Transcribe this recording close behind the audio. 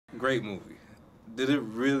great movie. Did it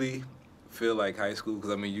really feel like high school?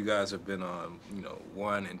 Because I mean, you guys have been on, you know,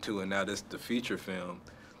 1 and 2, and now this the feature film.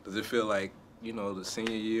 Does it feel like, you know, the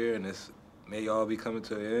senior year and this may all be coming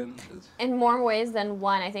to an end? In more ways than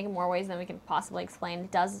one, I think in more ways than we can possibly explain,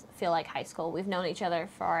 it does feel like high school. We've known each other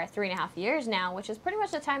for 3.5 years now, which is pretty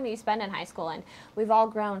much the time that you spend in high school, and we've all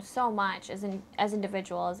grown so much as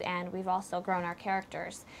individuals, and we've also grown our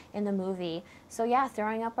characters in the movie. So yeah,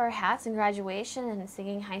 throwing up our hats in graduation and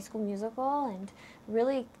singing High School Musical and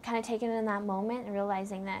really kind of taking it in that moment and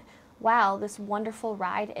realizing that, wow, this wonderful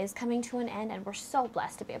ride is coming to an end, and we're so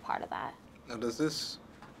blessed to be a part of that. Now, does this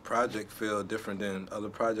project feel different than other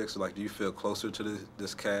projects? Like, do you feel closer to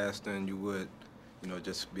this cast than you would, you know,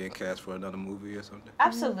 just being cast for another movie or something?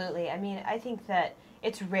 Absolutely. I mean, I think that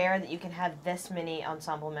it's rare that you can have this many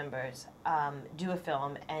ensemble members do a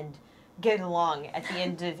film and get along at the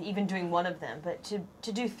end of even doing one of them. But to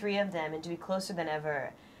do 3 of them and to be closer than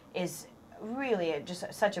ever is really just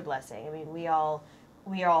such a blessing. I mean, we all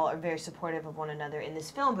are very supportive of one another in this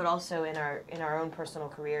film, but also in our own personal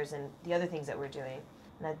careers and the other things that we're doing.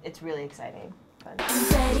 And it's really exciting. Fun.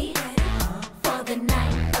 Ready for the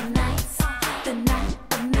night of nights, the night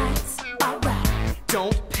of nights. All right.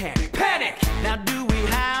 Don't panic, panic! Now do we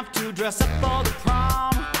have to dress up for the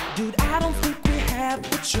prom? Dude, I don't think we have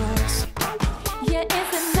a choice. Yeah,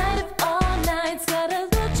 it's the night of all nights, gotta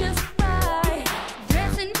look just right.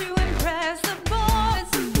 Dressing to impress the boys.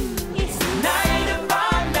 It's the Night of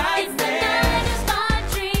our night, it's the night of my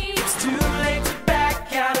dreams. It's too late to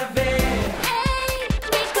back out of it. Hey,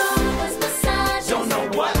 makeovers, massages. Don't know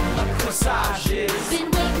what a corsage is.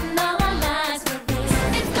 Been waiting all our lives for this.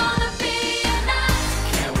 It's gonna be a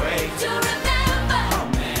night Can't wait. to remember. Oh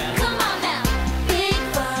man, Come on now, big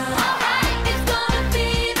fun. All right, it's gonna be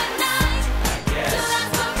the night to yes.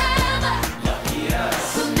 last forever. Lucky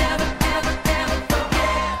us. We'll never, ever, ever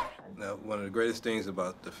forget. Now, one of the greatest things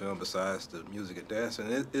about the film, besides the music and dancing,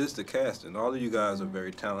 is the casting. All of you guys are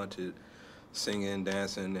very talented, singing,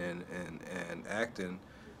 dancing, and acting.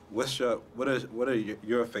 What are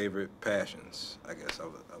your favorite passions? I guess I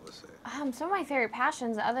would say. Some of my favorite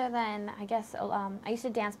passions, other than, I guess, I used to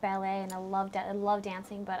dance ballet, and I love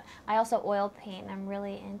dancing, but I also oil paint, and I'm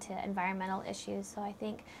really into environmental issues, so I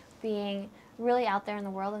think being really out there in the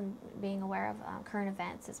world and being aware of current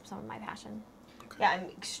events is some of my passion. Okay. Yeah, I'm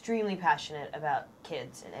extremely passionate about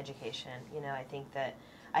kids and education. You know, I think that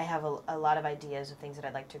I have a lot of ideas of things that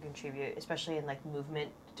I'd like to contribute, especially in like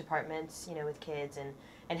movement departments, you know, with kids and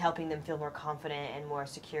helping them feel more confident and more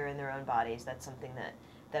secure in their own bodies. That's something that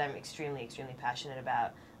I'm extremely, extremely passionate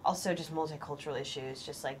about. Also just multicultural issues,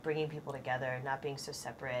 just like bringing people together, not being so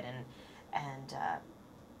separate and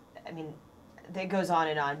I mean, it goes on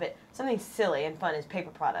and on, but something silly and fun is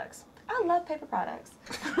paper products. I love paper products.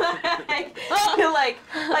 like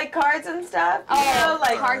cards and stuff. You know,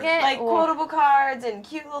 like Target? like quotable cards and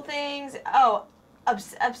cute little things. Oh,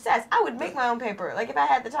 obsessed. I would make my own paper. Like if I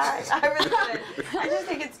had the time, I really would. I just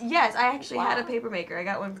think it's I actually had a paper maker. I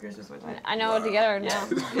got one for Christmas one time. I know it together now.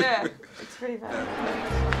 Yeah, it's pretty fun.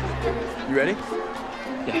 You ready?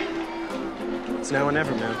 Yeah. It's now or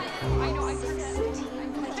never, man.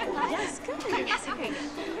 Yes, good. Yes, okay.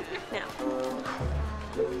 Now.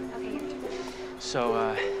 Okay. So,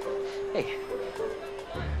 hey,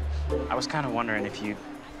 I was kind of wondering if you'd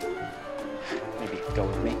maybe go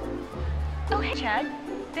with me. Oh, hey, Chad.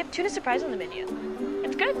 They have tuna surprise on the menu.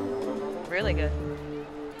 It's good. Really good.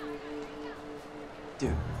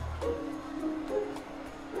 Dude.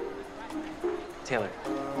 Taylor.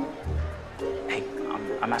 Hey,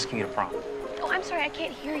 I'm asking you to prom. Oh, I'm sorry. I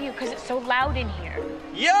can't hear you because it's so loud in here.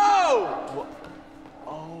 Yo!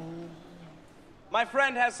 Oh. My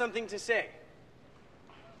friend has something to say.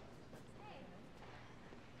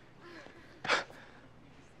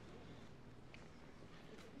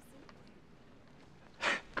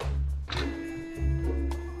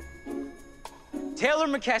 Taylor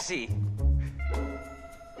McKessie,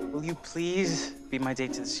 will you please be my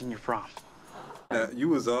date to the senior prom? Now, you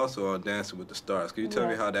was also on Dancing with the Stars. Can you tell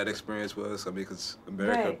me how that experience was? I mean, because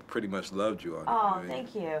America pretty much loved you on it. Oh, right?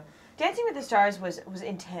 thank you. Dancing with the Stars was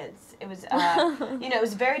intense. It was, you know, it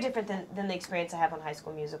was very different than the experience I have on High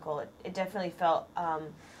School Musical. It definitely felt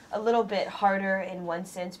a little bit harder in one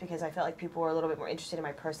sense because I felt like people were a little bit more interested in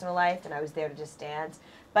my personal life and I was there to just dance.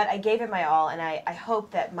 But I gave it my all, and I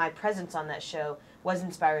hope that my presence on that show was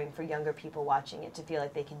inspiring for younger people watching it to feel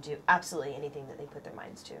like they can do absolutely anything that they put their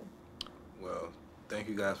minds to. Well, thank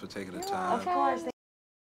you guys for taking the time. Of course.